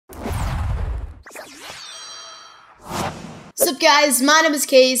What's up guys, my name is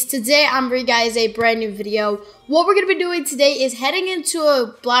KayZ. Today I'm bringing you guys a brand new video. What we're going to be doing today is heading into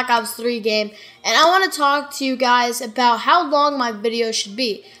a Black Ops 3 game, and I want to talk to you guys about how long my video should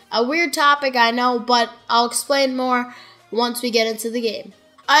be. A weird topic, I know, but I'll explain more once we get into the game.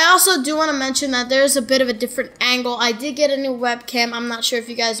 I also do want to mention that there's a bit of a different angle. I did get a new webcam. I'm not sure if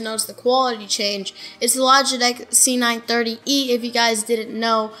you guys noticed the quality change. It's the Logitech C930E. If you guys didn't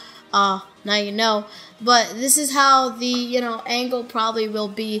know, now you know. But this is how the, angle probably will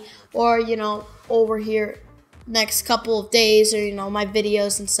be, or, over here next couple of days, or, my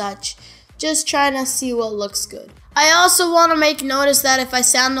videos and such. Just trying to see what looks good. I also want to make notice that if I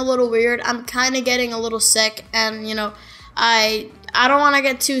sound a little weird, I'm kind of getting a little sick, and, I don't want to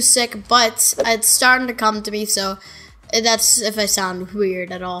get too sick, but it's starting to come to me, so that's if I sound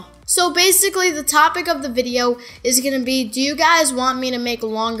weird at all. So basically, the topic of the video is going to be, do you guys want me to make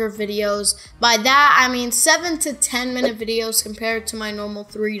longer videos? By that, I mean 7 to 10 minute videos compared to my normal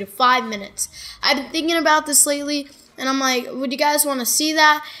 3 to 5 minutes. I've been thinking about this lately, and I'm like, would you guys want to see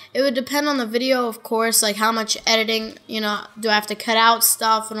that? It would depend on the video, of course, like how much editing, do I have to cut out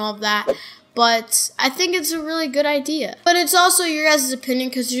stuff and all of that. But I think it's a really good idea. But it's also your guys' opinion,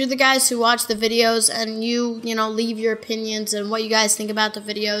 because you're the guys who watch the videos, and you leave your opinions and what you guys think about the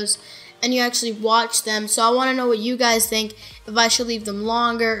videos, and you actually watch them. So I want to know what you guys think, if I should leave them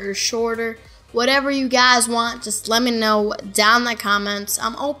longer or shorter. Whatever you guys want, just let me know down in the comments.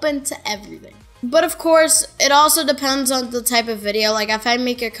 I'm open to everything. But of course, it also depends on the type of video. Like if I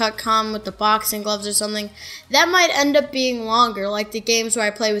make a cut com with the boxing gloves or something, that might end up being longer. Like the games where I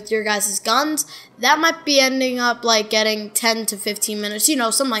play with your guys' guns, that might be ending up like getting 10 to 15 minutes,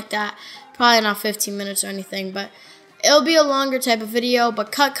 something like that. Probably not 15 minutes or anything, but it'll be a longer type of video.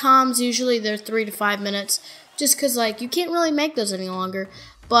 But cut coms, usually they're 3 to 5 minutes, just because like you can't really make those any longer.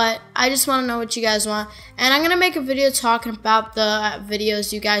 But I just want to know what you guys want. And I'm going to make a video talking about the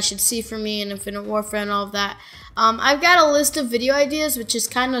videos you guys should see from me in Infinite Warfare and all of that. I've got a list of video ideas, which is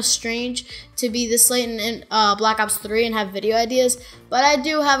kind of strange to be this late in Black Ops 3 and have video ideas. But I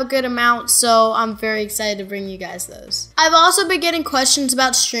do have a good amount, so I'm very excited to bring you guys those. I've also been getting questions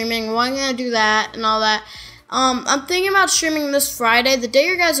about streaming, when I'm going to do that and all that. I'm thinking about streaming this Friday. The day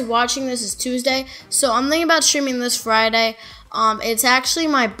you guys are watching this is Tuesday, so I'm thinking about streaming this Friday. It's actually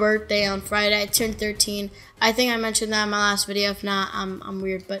my birthday on Friday. I turned 13. I think I mentioned that in my last video. If not, I'm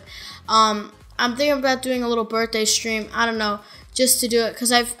weird. But I'm thinking about doing a little birthday stream. I don't know, just to do it,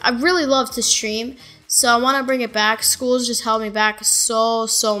 because I really love to stream. So I want to bring it back. School's just held me back so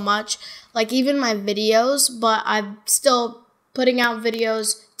much. Like even my videos, but I'm still putting out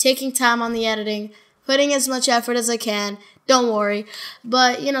videos, taking time on the editing, putting as much effort as I can. Don't worry.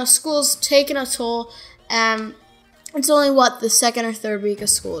 But school's taking a toll, and it's only, the second or third week of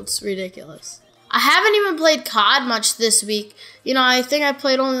school. It's ridiculous. I haven't even played COD much this week. I think I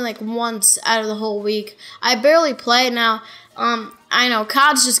played only like once out of the whole week. I barely play now. I know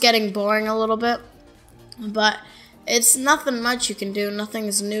COD's just getting boring a little bit, but it's nothing much you can do.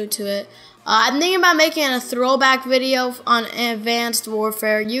 Nothing's new to it. I'm thinking about making a throwback video on Advanced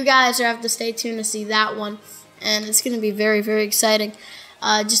Warfare. You guys have to stay tuned to see that one, and it's going to be very, very exciting.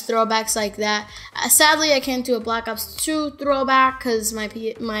 Just throwbacks like that. Sadly, I can't do a Black Ops 2 throwback because my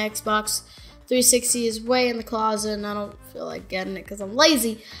Xbox 360 is way in the closet, and I don't feel like getting it because I'm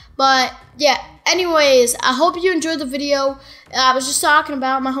lazy. But yeah, anyways, I hope you enjoyed the video. I was just talking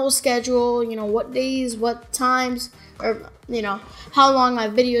about my whole schedule, what days, what times, or how long my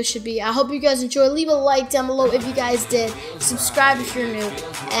videos should be. I hope you guys enjoy. Leave a like down below if you guys did. Subscribe if you're new.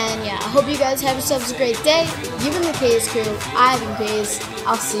 And yeah, I hope you guys have yourselves a great day. You've been the KayZ crew. I've been KayZ.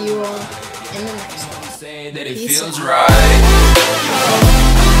 I'll see you all in the next one. Peace out.